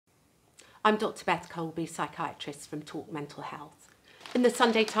I'm Dr. Beth Colby, psychiatrist from Talk Mental Health. In the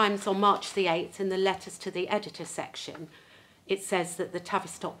Sunday Times on March the 8th, in the letters to the editor section, it says that the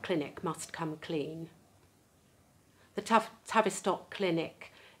Tavistock Clinic must come clean. The Tavistock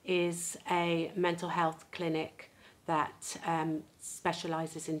Clinic is a mental health clinic that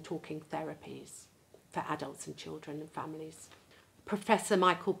specialises in talking therapies for adults and children and families. Professor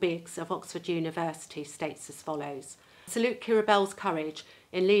Michael Biggs of Oxford University states as follows: "Salute Keira Bell's courage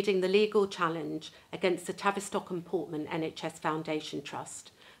in leading the legal challenge against the Tavistock and Portman NHS Foundation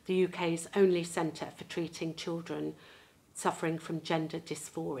Trust, the UK's only centre for treating children suffering from gender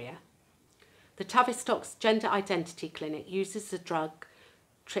dysphoria. The Tavistock's Gender Identity Clinic uses the drug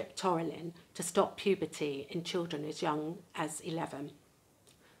Triptorelin to stop puberty in children as young as 11.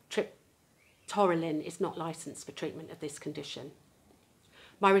 Triptorelin is not licensed for treatment of this condition.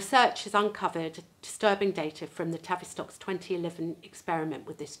 My research has uncovered disturbing data from the Tavistock's 2011 experiment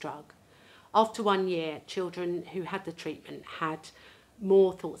with this drug. After 1 year, children who had the treatment had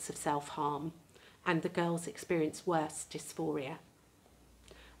more thoughts of self-harm, and the girls experienced worse dysphoria.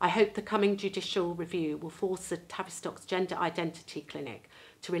 I hope the coming judicial review will force the Tavistock's Gender Identity Clinic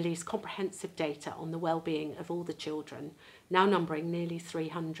to release comprehensive data on the well-being of all the children, now numbering nearly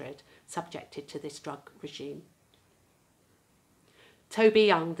 300, subjected to this drug regime." Toby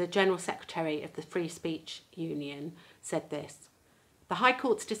Young, the General Secretary of the Free Speech Union, said this: "The High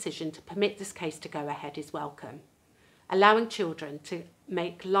Court's decision to permit this case to go ahead is welcome. Allowing children to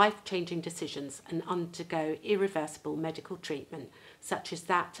make life-changing decisions and undergo irreversible medical treatment, such as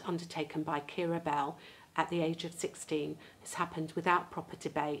that undertaken by Keira Bell at the age of 16, has happened without proper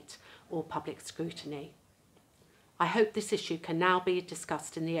debate or public scrutiny. I hope this issue can now be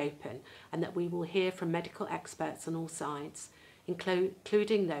discussed in the open and that we will hear from medical experts on all sides,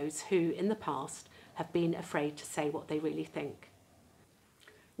 including those who, in the past, have been afraid to say what they really think.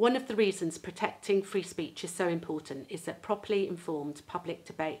 One of the reasons protecting free speech is so important is that properly informed public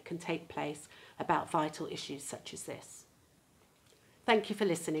debate can take place about vital issues such as this." Thank you for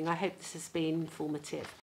listening. I hope this has been informative.